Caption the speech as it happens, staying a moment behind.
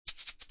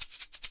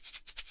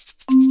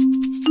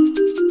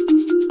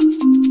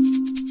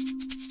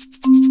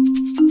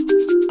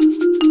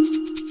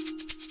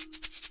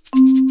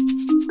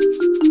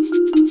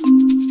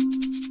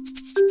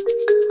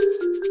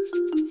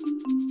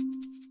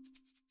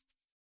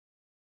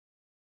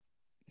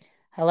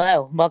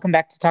Hello, welcome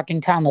back to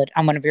Talking Talmud.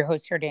 I'm one of your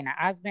hosts here, Dana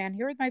Osman,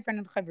 here with my friend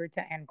and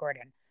Chavruta Ann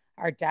Gordon.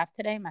 Our daf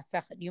today,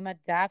 Masechet Yuma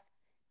daf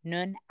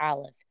Nun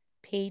Aleph,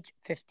 page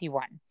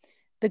 51.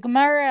 The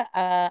Gemara,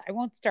 I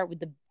won't start with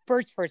the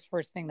first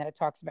thing that it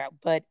talks about,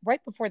 but right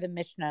before the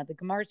Mishnah, the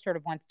Gemara sort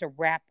of wants to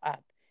wrap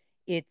up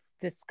its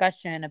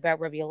discussion about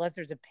Rabbi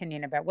Elazar's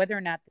opinion about whether or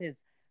not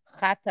this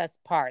chatas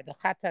par, the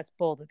chatas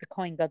bowl that the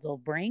Kohen Gadol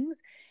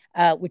brings,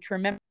 which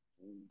remember,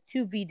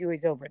 two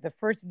vidui over. The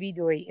first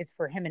vidui is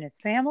for him and his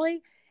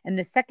family, and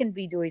the second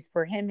vidui is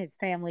for him, his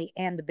family,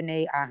 and the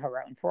Bnei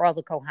Aharon, for all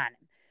the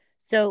Kohanim.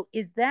 So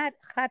is that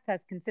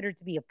chatas considered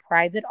to be a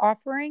private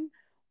offering,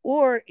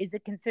 or is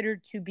it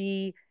considered to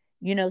be,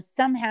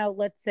 somehow,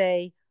 let's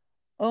say,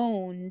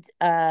 owned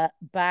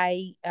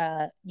by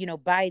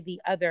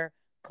the other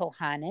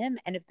Kohanim?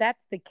 And if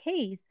that's the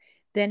case,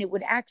 then it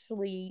would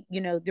actually,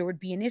 there would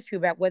be an issue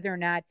about whether or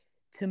not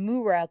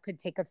Tamura could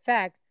take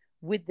effect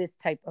with this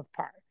type of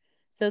par.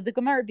 So the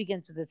Gemara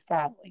begins with this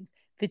following.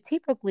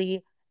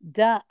 V'typically,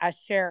 da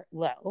asher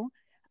lo,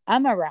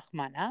 amar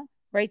Rachmana,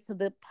 right? So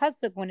the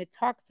pasuk, when it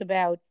talks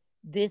about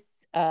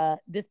this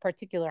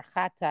particular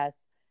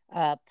chatas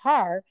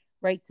par,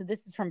 right? So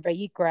this is from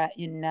Vayikra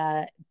in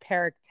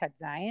Perek Tet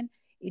Zayin.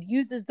 It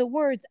uses the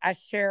words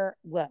asher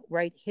lo,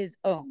 right? His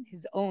own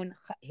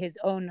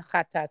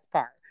chatas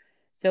par.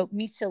 So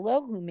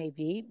mishalohu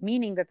mevi,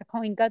 meaning that the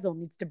Kohen Gadol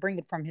needs to bring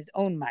it from his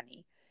own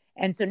money.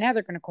 And so now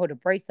they're going to quote a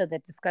brisa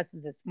that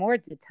discusses this more.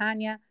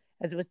 Titania,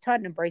 as it was taught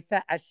in a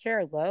brisa,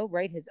 asher lo,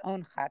 right, his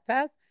own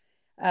chatas,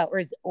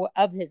 or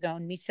of his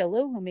own,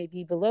 mishalu, who may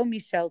be below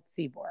mishal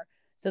tzibor.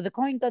 So the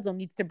Kohen Gadol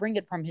needs to bring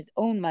it from his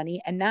own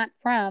money and not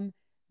from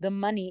the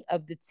money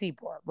of the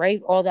tzibor,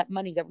 right? All that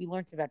money that we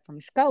learned about from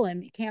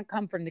shkalim, it can't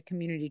come from the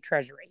community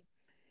treasury.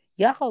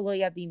 Yachal lo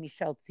yavi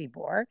mishal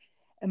tzibor.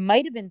 It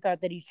might have been thought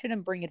that he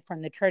shouldn't bring it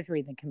from the treasury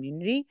of the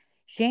community.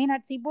 Shein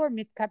hatzibor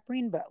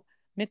mitkaprin bo.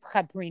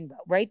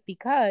 Right?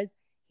 Because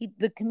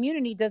the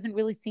community doesn't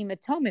really seem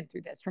atonement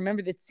through this.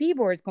 Remember that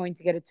Tzibor is going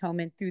to get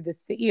atonement through the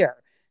seir,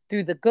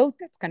 through the goat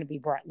that's going to be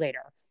brought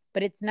later.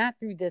 But it's not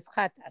through this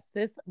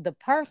chatas. The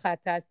par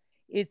chatas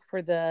is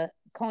for the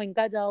Kohen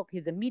Gadol,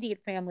 his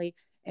immediate family,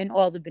 and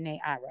all the Bnei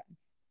Aaron.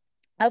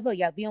 But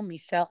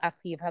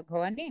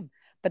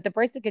the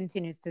Brisa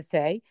continues to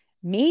say,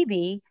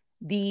 maybe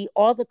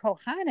all the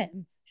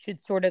Kohanim should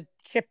sort of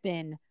chip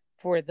in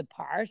for the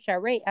par,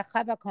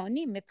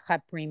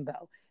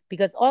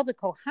 because all the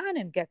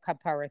Kohanim get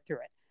kapara through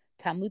it.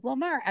 Talmud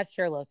Lomar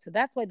Asher Lo. So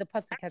that's why the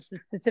pasuk has to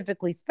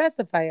specifically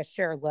specify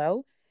Asher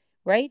Lo,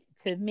 right?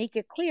 To make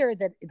it clear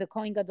that the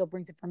Kohen Gadol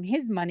brings it from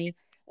his money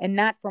and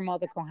not from all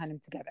the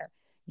Kohanim together.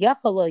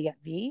 Yachalo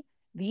Yavi,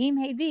 V'im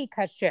Hevi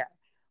Kasher.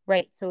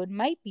 Right. So it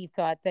might be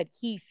thought that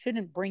he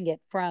shouldn't bring it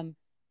from,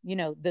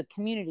 the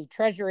community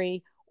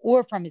treasury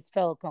or from his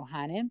fellow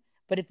Kohanim.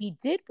 But if he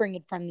did bring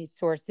it from these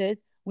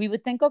sources, we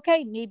would think,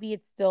 okay, maybe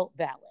it's still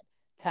valid.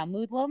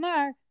 Talmud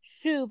Lomar,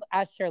 Shuv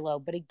Asher Lo.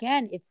 But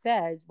again, it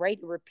says, right,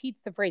 it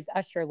repeats the phrase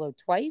Asher Lo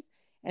twice.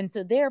 And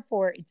so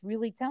therefore, it's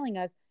really telling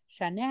us,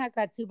 Shaneh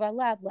Katuv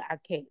Alav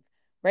La'akev,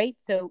 right?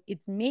 So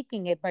it's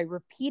making it, by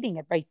repeating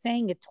it, by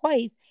saying it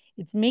twice,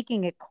 it's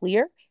making it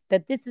clear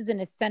that this is an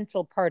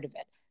essential part of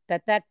it,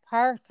 that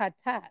par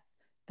chatas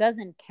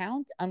doesn't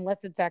count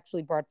unless it's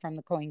actually brought from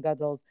the Kohen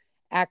Gadol's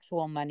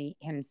actual money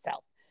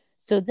himself.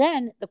 So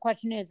then the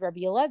question is,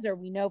 Rabbi Elazar,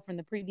 we know from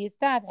the previous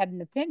staff, had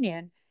an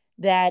opinion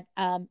that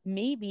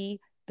maybe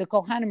the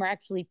Kohanim are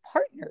actually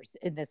partners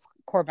in this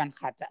Korban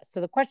Chatas.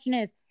 So the question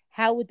is,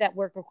 how would that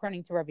work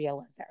according to Rabbi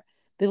Elazar?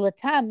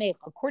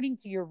 According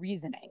to your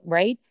reasoning,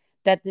 right,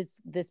 that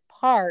this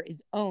par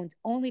is owned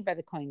only by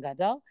the Kohen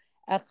Gadol,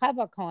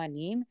 Achava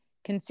Kohanim,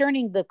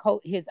 concerning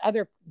his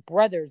other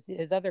brothers,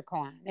 his other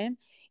Kohanim,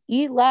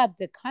 Ilav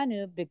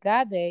dekanu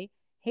begave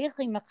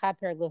hechi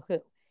mechaper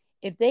lehu.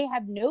 If they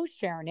have no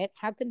share in it,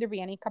 how can there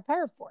be any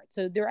kapara for it?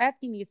 So they're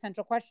asking the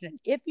essential question.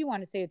 If you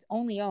want to say it's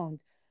only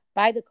owned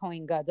by the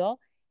Kohen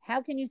Gadol,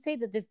 how can you say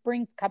that this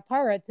brings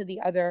kapara to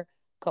the other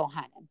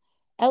Kohanim?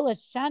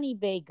 Elashani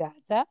be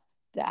Gaza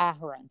to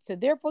Aharon. So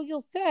therefore you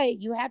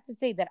have to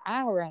say that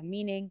Aharon,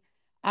 meaning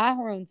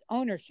Aharon's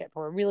ownership,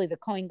 or really the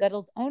Kohen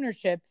Gadol's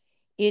ownership,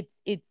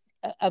 it's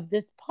of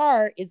this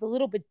par is a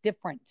little bit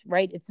different,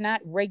 right? It's not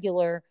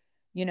regular,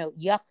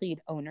 yachid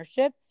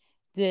ownership.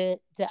 The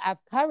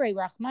Avkare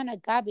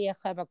Rachmana Gabi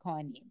Achava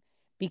Kohanim,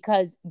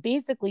 because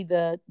basically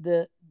the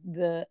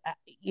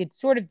it's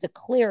sort of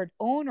declared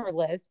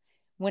ownerless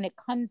when it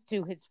comes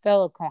to his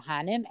fellow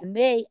Kohanim, and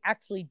they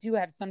actually do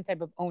have some type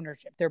of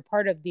ownership. They're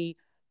part of the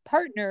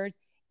partners,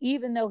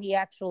 even though he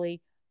actually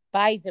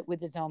buys it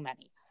with his own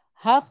money.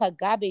 Hacha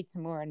Gabe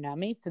Tamura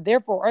Nami. So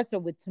therefore, also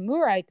with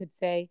Tamura, I could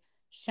say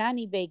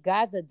Shani Be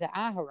Gaza de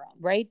Aharon,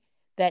 right?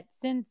 That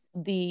since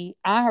the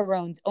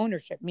Aharon's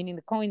ownership, meaning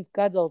the Kohen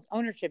Gadol's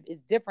ownership,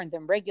 is different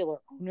than regular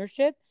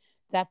ownership,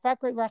 so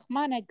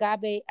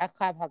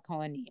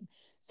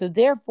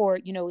therefore,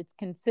 it's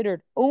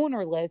considered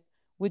ownerless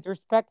with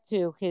respect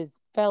to his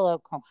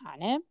fellow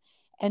Kohanim.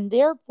 And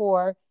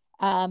therefore,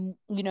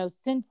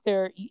 since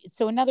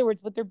so in other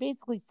words, what they're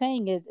basically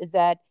saying is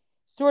that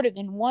sort of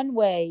in one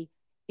way,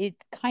 it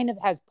kind of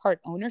has part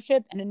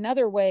ownership, and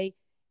another way,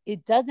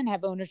 it doesn't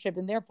have ownership,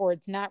 and therefore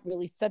it's not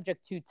really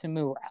subject to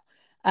Tamura.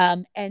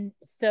 And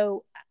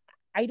so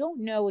I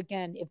don't know,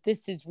 again, if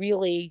this is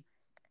really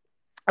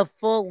a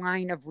full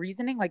line of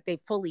reasoning, like they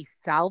fully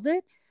solve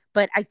it.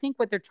 But I think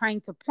what they're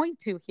trying to point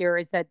to here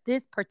is that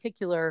this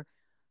particular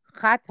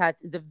khatas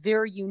is a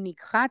very unique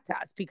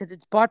khatas because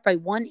it's bought by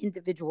one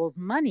individual's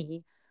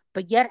money,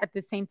 but yet at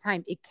the same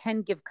time, it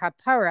can give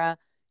kapara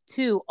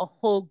to a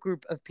whole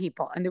group of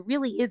people. And there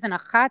really isn't a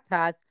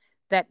khatas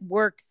that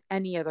works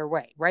any other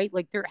way, right?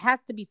 Like there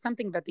has to be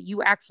something about that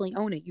you actually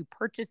own it. You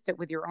purchased it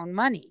with your own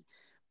money.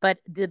 But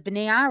the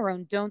Bnei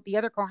Aaron don't, the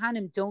other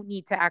Kohanim don't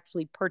need to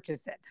actually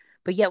purchase it.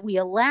 But yet we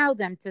allow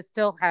them to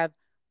still have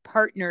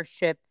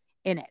partnership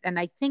in it. And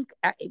I think,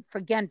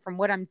 again, from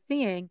what I'm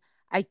seeing,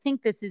 I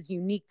think this is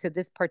unique to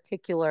this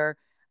particular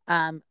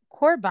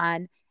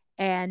korban,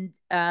 and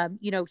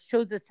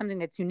shows us something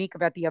that's unique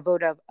about the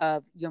avodah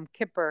of Yom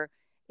Kippur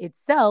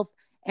itself.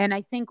 And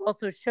I think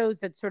also shows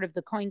that sort of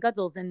the Kohen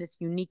Gadol is in this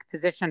unique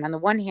position. On the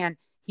one hand,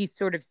 he's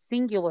sort of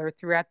singular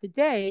throughout the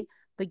day,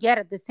 but yet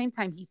at the same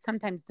time, he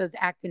sometimes does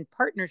act in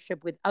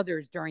partnership with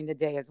others during the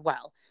day as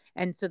well.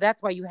 And so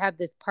that's why you have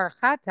this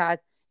parchatas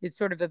is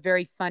sort of a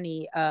very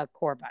funny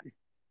korban.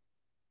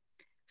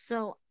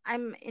 So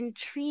I'm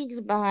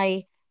intrigued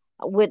by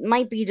what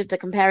might be just a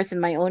comparison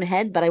in my own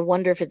head, but I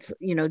wonder if it's,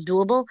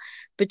 doable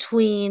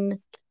between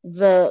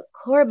the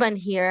korban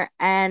here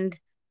and,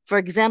 for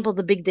example,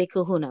 the big day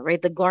kahuna,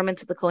 right? The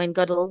garments that the Kohen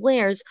Gadol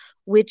wears,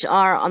 which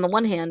are on the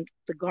one hand,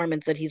 the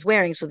garments that he's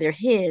wearing, so they're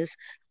his,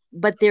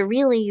 but they're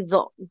really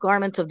the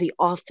garments of the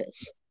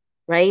office,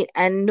 right?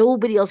 And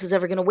nobody else is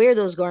ever going to wear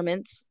those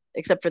garments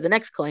except for the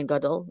next Kohen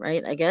Gadol,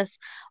 right? I guess.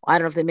 I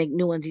don't know if they make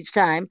new ones each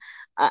time,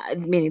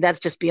 meaning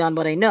that's just beyond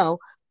what I know.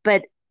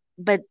 But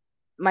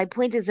my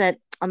point is that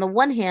on the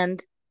one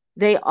hand,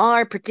 they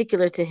are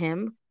particular to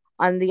him.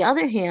 On the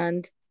other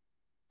hand,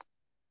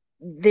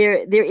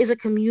 there is a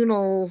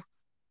communal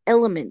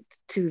element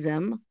to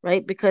them,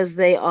 right? Because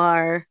they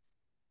are,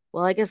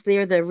 well, I guess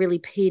they're really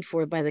paid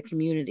for by the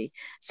community.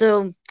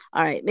 So,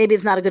 all right, maybe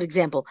it's not a good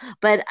example,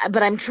 but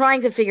I'm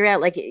trying to figure out,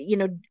 like,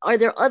 are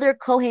there other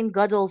Kohen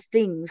Gadol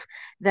things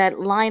that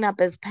line up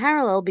as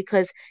parallel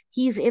because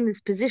he's in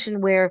this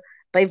position where,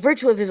 by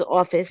virtue of his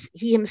office,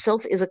 he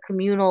himself is a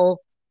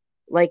communal,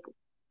 like,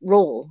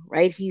 role,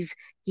 right? He's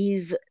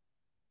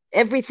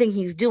everything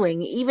he's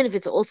doing, even if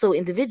it's also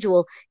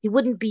individual, he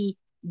wouldn't be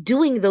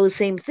doing those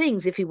same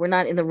things if he were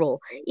not in the role.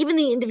 Even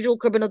the individual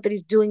korbanot that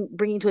he's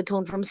bringing to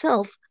atone for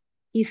himself,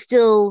 he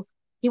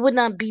would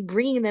not be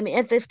bringing them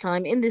at this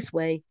time in this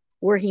way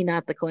were he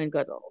not the Kohen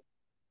Gadol.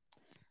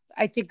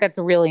 I think that's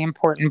a really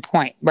important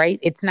point, right?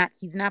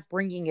 He's not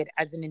bringing it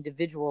as an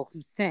individual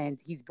who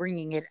sinned. He's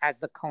bringing it as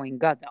the Kohen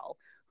Gadol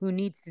who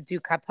needs to do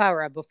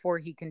kapara before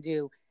he can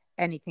do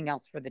anything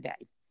else for the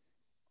day.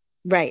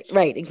 Right,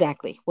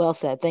 exactly. Well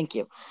said. Thank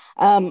you.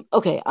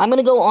 Okay, I'm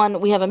going to go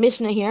on. We have a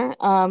Mishnah here,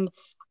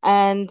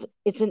 and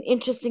it's an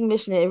interesting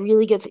Mishnah. It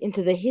really gets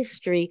into the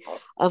history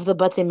of the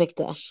Batei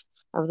Mikdash,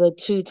 of the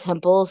two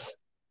temples,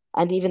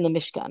 and even the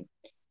Mishkan.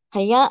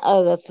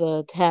 That's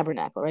the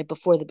tabernacle, right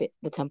before the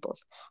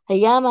temples.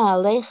 Haya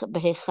mahalech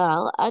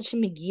behechal ad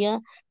shemigia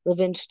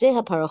levin shtei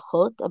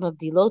haparachot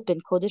amavdilot ben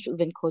kodesh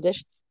uven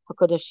kodesh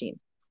hakodashim.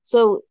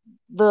 So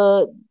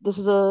this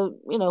is a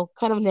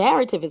kind of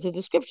narrative. It's a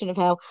description of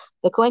how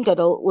the Kohen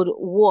Gadol would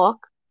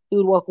walk. He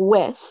would walk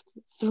west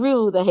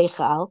through the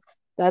Heichal.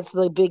 That's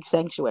the big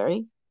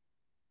sanctuary,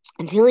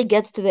 until he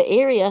gets to the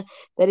area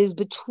that is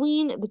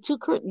between the two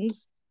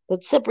curtains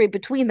that separate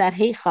between that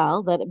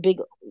Heichal, that big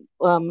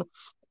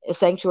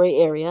sanctuary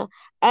area,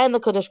 and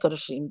the Kodesh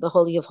Kodeshim, the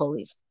Holy of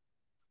Holies.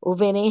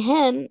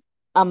 Uvenehen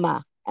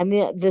Amma. And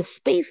the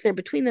space there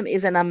between them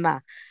is an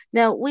amma.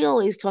 Now, we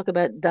always talk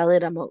about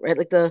dalet amot, right?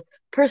 Like the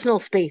personal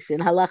space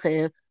in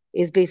halacha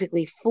is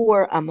basically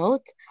 4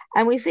 amot.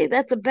 And we say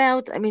that's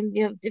about,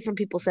 you have different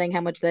people saying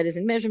how much that is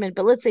in measurement,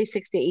 but let's say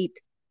 6 to 8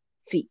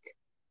 feet.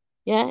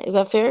 Yeah? Is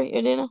that fair,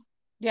 Yardina?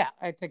 Yeah,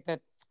 I think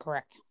that's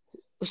correct.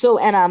 So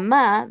an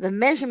amma, the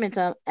measurement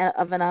of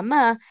an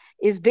amma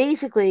is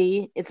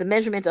basically, it's a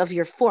measurement of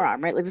your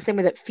forearm, right? Like the same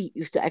way that feet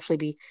used to actually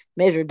be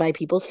measured by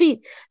people's feet.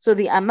 So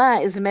the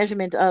amma is a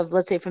measurement of,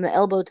 let's say, from the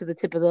elbow to the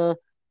tip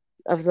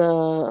of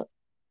the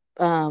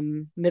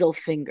middle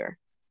finger,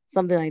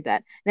 something like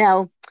that.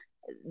 Now,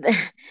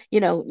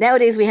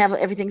 nowadays we have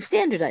everything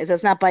standardized.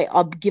 That's not by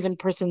a given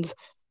person's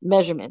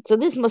measurement. So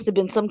this must have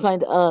been some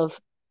kind of,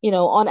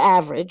 on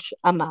average,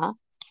 amma.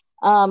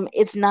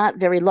 It's not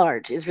very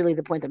large, is really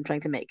the point I'm trying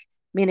to make.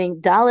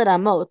 Meaning, dalet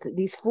amot,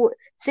 these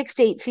 6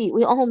 to 8 feet,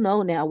 we all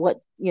know now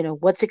what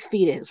 6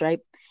 feet is, right?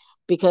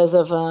 Because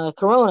of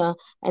corona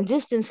and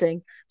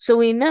distancing. So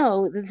we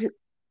know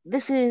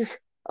this is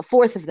a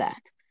fourth of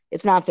that.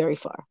 It's not very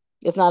far.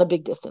 It's not a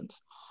big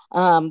distance.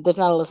 There's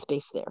not a lot of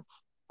space there.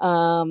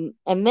 And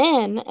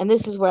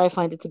this is where I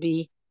find it to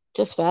be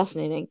just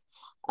fascinating.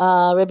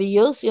 Rabbi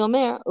Yossi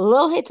Omer,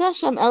 lo heta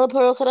sham ela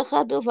parochet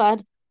achad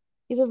bilvad.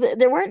 He says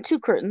there weren't two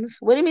curtains.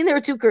 What do you mean there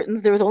were two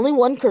curtains? There was only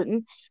one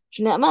curtain.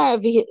 He's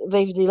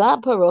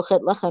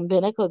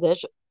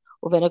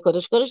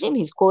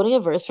quoting a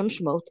verse from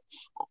Shemot.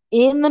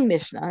 In the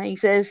Mishnah, he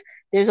says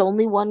there's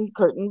only one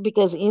curtain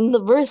because in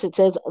the verse it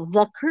says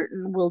the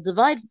curtain will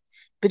divide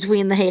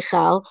between the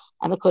Heichal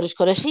and the Kodesh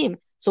Kodashim.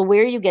 So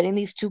where are you getting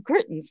these two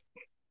curtains?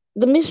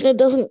 The Mishnah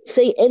doesn't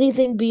say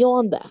anything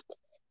beyond that.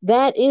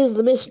 That is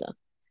the Mishnah,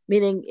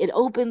 meaning it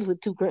opens with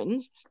two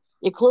curtains.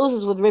 It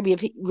closes with Rabbi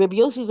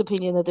Yossi's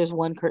opinion that there's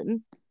one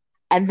curtain.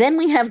 And then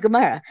we have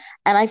Gemara.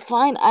 And I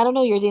don't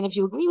know, Yardin, if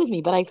you agree with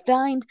me, but I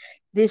find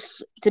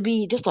this to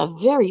be just a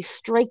very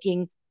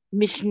striking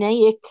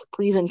Mishnaic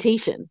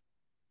presentation.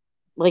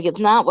 Like, it's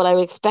not what I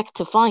would expect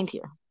to find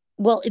here.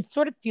 Well, it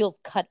sort of feels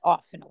cut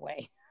off in a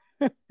way.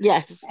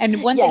 Yes.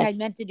 And one thing I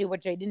meant to do,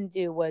 which I didn't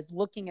do, was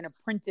looking in a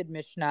printed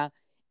Mishnah,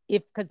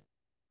 because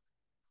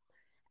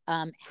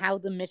how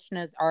the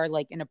Mishnahs are,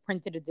 like in a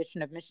printed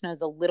edition of Mishnah, is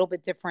a little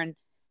bit different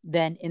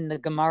than in the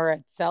Gemara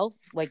itself.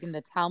 Like in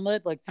the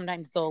Talmud, like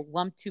sometimes they'll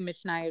lump two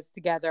Mishnayos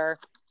together.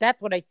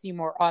 That's what I see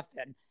more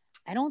often.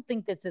 I don't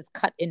think this is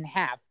cut in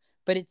half,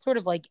 but it sort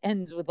of like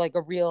ends with like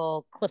a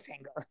real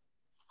cliffhanger.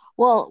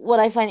 Well, what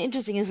I find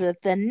interesting is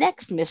that the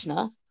next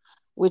Mishnah,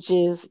 which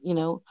is,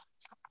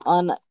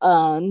 on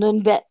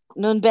Nun Bet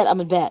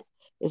Amud Bet,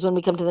 is when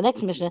we come to the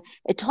next Mishnah.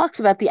 It talks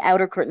about the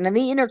outer curtain and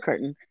the inner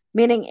curtain,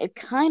 meaning it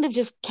kind of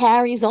just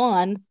carries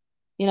on,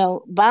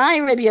 bye,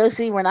 Rabbi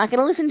Yossi, we're not going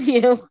to listen to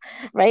you,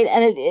 right?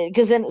 And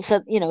because then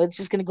it's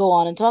just going to go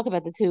on and talk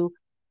about the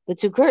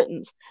two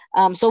curtains.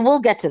 So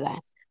we'll get to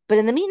that. But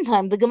in the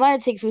meantime, the Gemara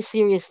takes this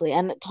seriously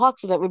and it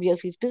talks about Rabbi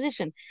Yossi's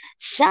position.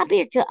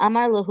 Shabir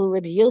Amar lahu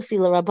Rabbi Yossi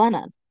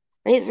l'Rabbanan.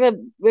 Right,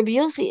 Rabbi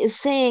Yossi is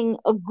saying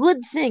a good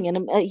thing,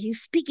 and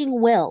he's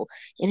speaking well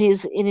in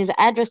his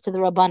address to the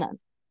Rabbanan.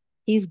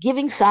 He's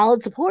giving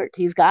solid support.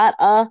 He's got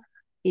a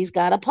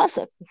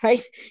pasuk,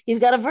 right? He's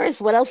got a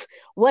verse.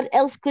 What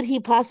else could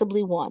he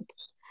possibly want?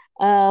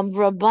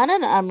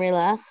 Rabbanan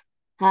amrilach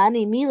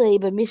hani milei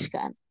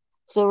b'mishkan.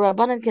 So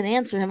Rabbanan can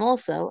answer him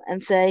also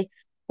and say,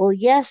 well,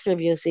 yes,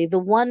 Rabbi Yossi, the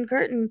one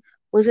curtain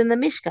was in the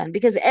Mishkan,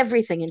 because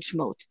everything in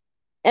Shemot,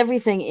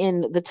 everything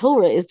in the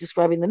Torah is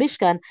describing the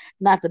Mishkan,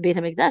 not the Beit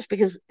HaMikdash,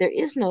 because there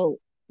is no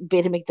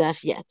Beit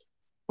HaMikdash yet,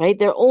 right?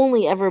 They're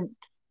only ever,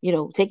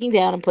 taking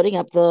down and putting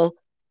up the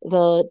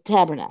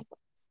tabernacle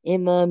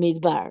in the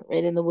Midbar,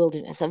 right, in the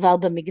wilderness.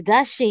 Aval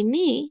b'Mikdash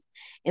Sheni,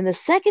 in the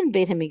second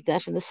Beit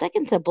HaMikdash, in the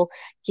second temple,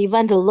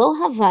 kivan lo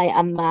havai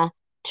amma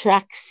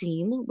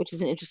traksin, which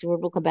is an interesting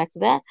word. We'll come back to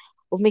that.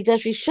 Of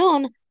Mikdash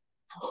Rishon,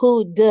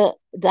 who the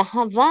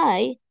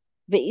havai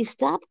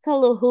ve'istapka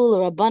lohu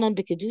l'Rabbanan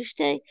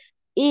b'kedushte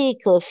I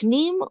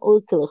klefnim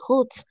u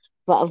klechutz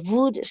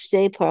va'avud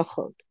shtei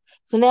parachot.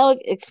 So now it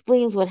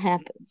explains what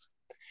happens.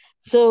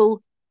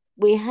 So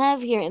we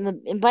have here in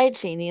Bayit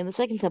Sheni, in the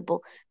second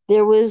temple,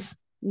 there was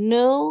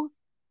no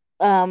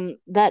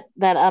that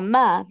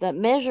amma, that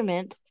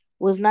measurement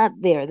was not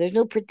there. There's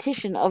no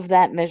partition of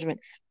that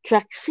measurement.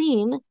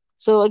 Traksin.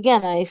 So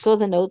again, I saw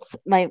the notes.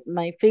 My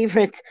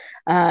favorite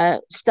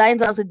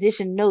Steinsaltz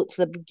edition notes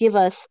that give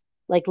us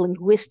like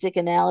linguistic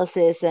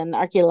analysis and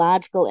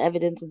archaeological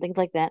evidence and things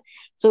like that.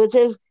 So it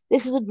says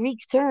this is a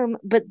Greek term,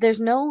 but there's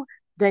no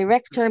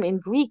direct term in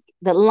Greek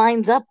that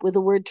lines up with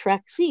the word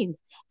traksin.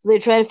 So they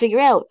try to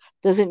figure out,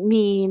 does it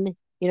mean,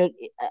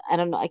 I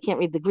don't know, I can't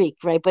read the Greek,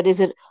 right? But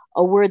is it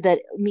a word that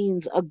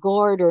means a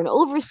guard or an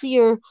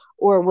overseer,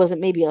 or was it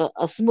maybe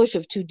a smush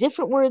of two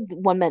different words?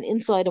 One meant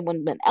inside and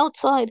one meant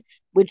outside,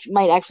 which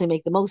might actually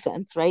make the most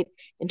sense, right?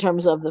 In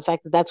terms of the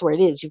fact that that's where it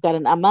is. You've got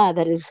an amma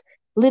that is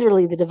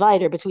literally the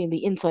divider between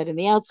the inside and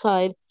the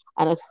outside.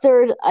 And a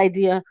third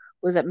idea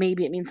was that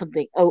maybe it means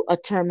something, a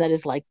term that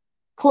is like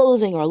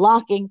closing or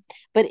locking.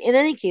 But in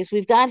any case,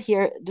 we've got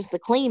here, just the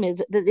claim is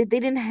that they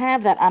didn't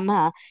have that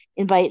amma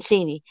in Bayit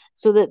Sheni.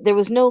 So that there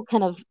was no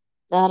kind of,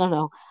 I don't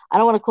know, I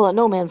don't want to call it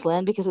no man's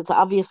land because it's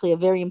obviously a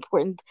very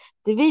important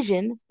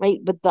division, right?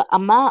 But the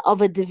amma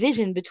of a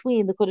division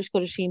between the Kodesh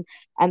Kodeshim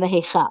and the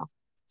Heichal.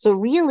 So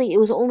really, it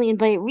was only in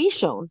Bayit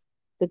Rishon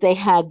that they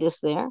had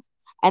this there.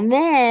 And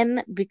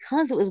then,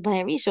 because it was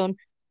Bayit Rishon,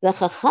 the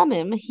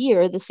Chachamim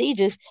here, the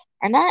sages,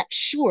 are not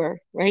sure,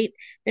 right?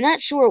 They're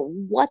not sure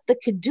what the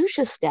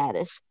Kedusha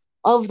status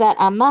of that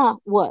Amma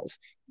was.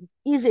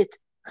 Is it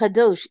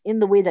Kadosh in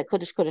the way that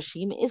Kodesh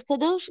Kodeshim is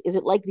Kadosh? Is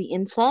it like the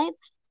inside?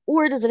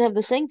 Or does it have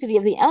the sanctity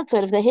of the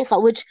outside of the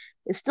Heichal, which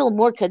is still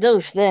more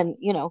Kadosh than,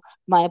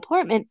 my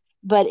apartment,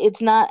 but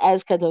it's not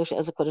as Kadosh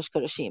as a Kodesh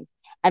Kodeshim.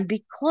 And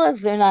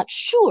because they're not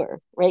sure,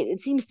 right,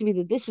 it seems to me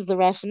that this is the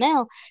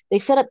rationale. They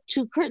set up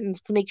two curtains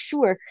to make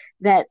sure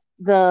that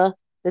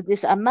that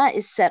this Amma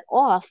is set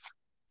off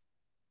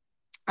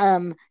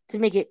to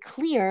make it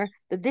clear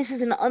that this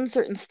is an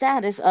uncertain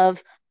status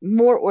of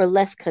more or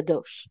less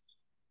kadosh.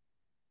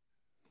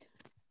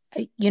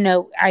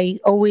 I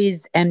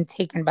always am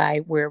taken by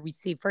where we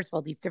see, first of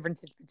all, these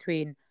differences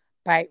between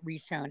Bayit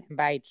Rishon and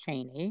Bayit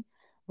Sheni,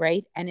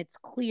 right? And it's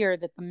clear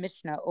that the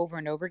Mishnah over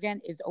and over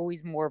again is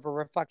always more of a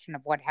reflection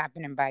of what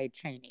happened in Bayit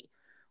Sheni,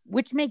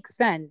 which makes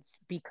sense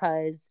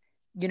because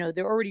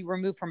they're already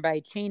removed from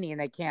Bayit Sheni and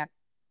they can't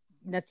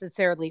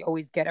necessarily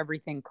always get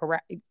everything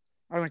correct. I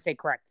don't want to say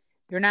correct.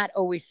 They're not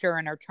always sure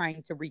and are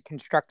trying to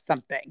reconstruct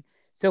something.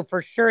 So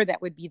for sure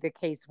that would be the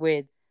case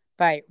with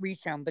Bayit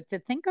Rishon. But to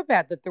think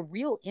about that, the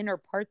real inner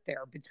part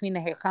there between the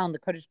Heichal and the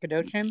Kodesh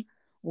Kadoshim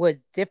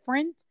was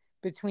different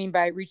between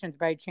Bayit Rishon and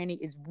Bayit Sheni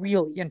is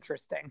really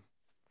interesting.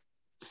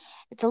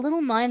 It's a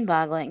little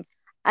mind-boggling.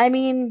 I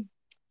mean,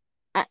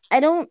 I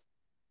don't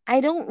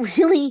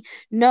really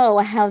know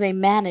how they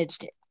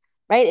managed it,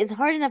 right? It's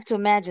hard enough to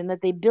imagine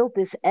that they built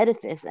this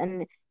edifice,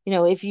 and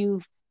if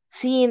you've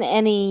seen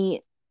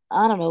any,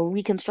 I don't know,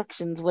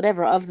 reconstructions,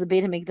 whatever, of the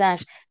Beit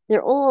HaMikdash,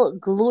 they're all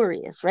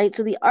glorious, right?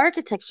 So the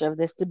architecture of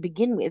this to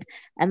begin with,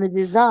 and the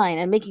design,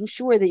 and making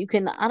sure that you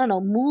can, I don't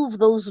know, move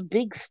those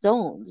big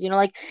stones,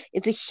 like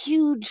it's a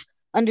huge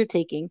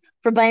undertaking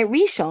for Bayit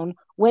Rishon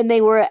when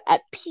they were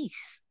at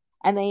peace.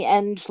 And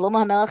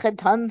Shlomo HaMelech had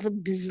tons of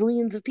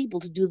bazillions of people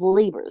to do the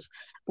labors.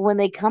 But when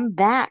they come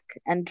back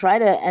and try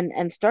to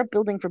and start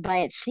building for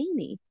Bayit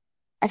Sheni,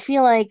 I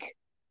feel like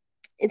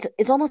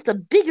it's almost a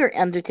bigger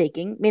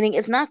undertaking, meaning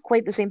it's not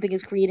quite the same thing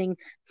as creating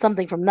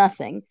something from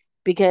nothing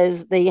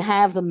because they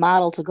have the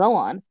model to go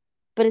on.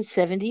 But it's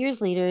 70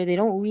 years later. They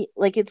don't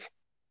like it's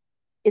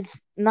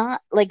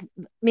not like,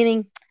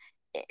 meaning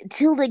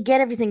till they get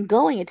everything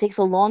going, it takes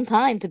a long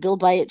time to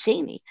build Bayit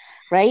Sheni,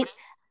 right?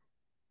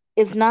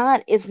 It's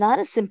not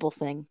a simple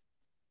thing.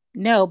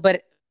 No,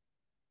 but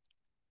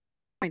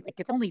like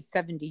it's only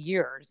 70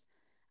 years.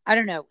 I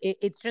don't know.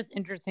 It's just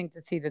interesting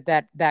to see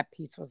that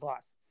piece was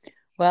lost.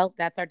 Well,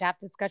 that's our DAF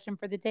discussion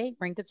for the day.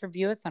 Rank us,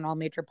 review us on all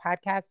major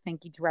podcasts.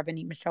 Thank you to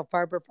Rabbanit Michelle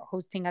Farber for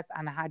hosting us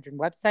on the Hadran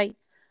website.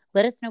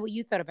 Let us know what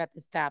you thought about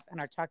this DAF on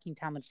our Talking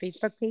Talmud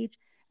Facebook page.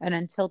 And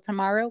until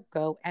tomorrow,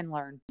 go and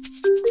learn.